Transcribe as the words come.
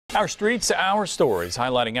Our streets, our stories,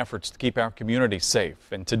 highlighting efforts to keep our community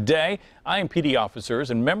safe. And today, IMPD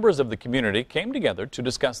officers and members of the community came together to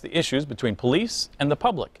discuss the issues between police and the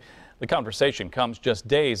public. The conversation comes just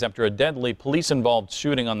days after a deadly police-involved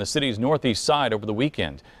shooting on the city's northeast side over the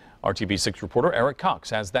weekend. RTV6 reporter Eric Cox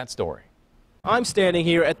has that story. I'm standing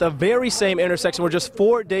here at the very same intersection where just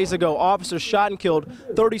 4 days ago officers shot and killed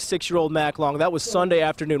 36-year-old Mac Long. That was Sunday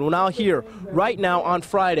afternoon. Well, now here, right now on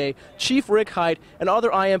Friday, Chief Rick Height and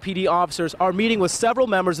other IMPD officers are meeting with several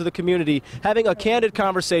members of the community, having a candid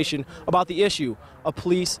conversation about the issue of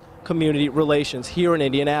police-community relations here in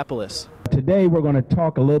Indianapolis. Today we're going to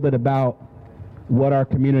talk a little bit about what our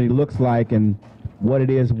community looks like and what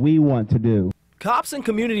it is we want to do. Cops and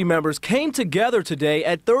community members came together today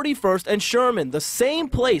at 31st and Sherman, the same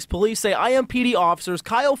place police say IMPD officers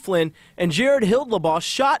Kyle Flynn and Jared Hildlabaugh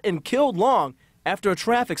shot and killed Long after a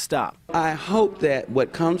traffic stop. I hope that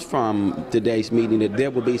what comes from today's meeting, that there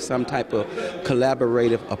will be some type of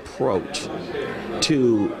collaborative approach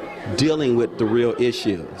to dealing with the real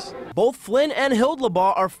issues. Both Flynn and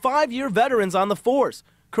Hildlabaugh are 5-year veterans on the force,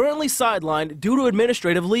 currently sidelined due to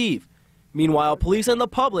administrative leave. Meanwhile, police and the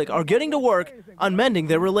public are getting to work on mending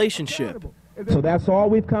their relationship. So that's all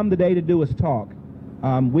we've come today to do is talk.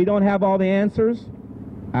 We don't have all the answers.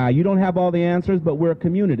 You don't have all the answers, but we're a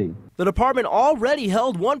community. The department already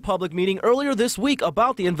held one public meeting earlier this week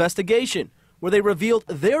about the investigation, where they revealed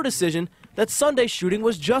their decision that Sunday's shooting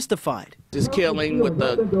was justified. This killing with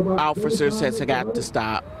the officers has got to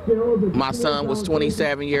stop. My son was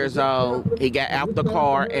 27 years old. He got out the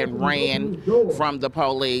car and ran from the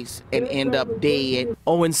police and ended up dead.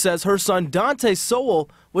 Owen says her son Dante Sowell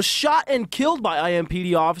was shot and killed by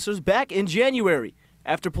IMPD officers back in January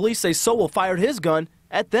after police say Sowell fired his gun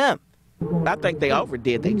at them. I think they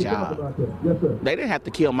overdid their job. They didn't have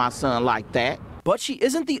to kill my son like that. But she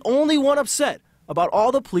isn't the only one upset about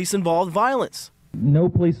all the police-involved violence. No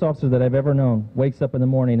police officer that I've ever known wakes up in the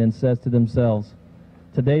morning and says to themselves,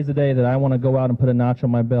 today's the day that I want to go out and put a notch on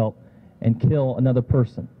my belt and kill another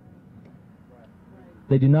person.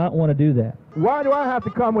 They do not want to do that. Why do I have to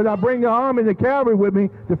come when I bring the army and the cavalry with me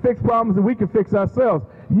to fix problems that we can fix ourselves?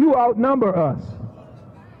 You outnumber us.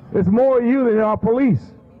 It's more of you than our police.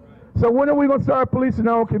 So when are we going to start policing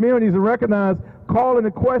our own communities and recognize, call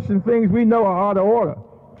into question things we know are out of order?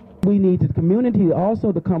 We need the community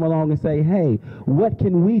also to come along and say, hey, what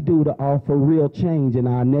can we do to offer real change in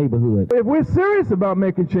our neighborhood? If we're serious about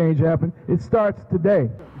making change happen, it starts today.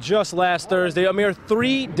 Just last Thursday, a mere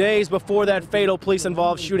 3 days before that fatal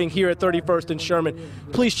police-involved shooting here at 31st and Sherman,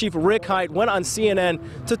 Police Chief Rick Height went on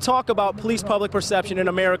CNN to talk about police public perception in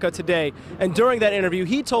America today. And during that interview,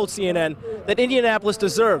 he told CNN that Indianapolis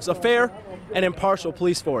deserves a fair and impartial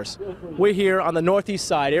police force. We're here on the northeast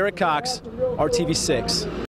side. Eric Cox, RTV6.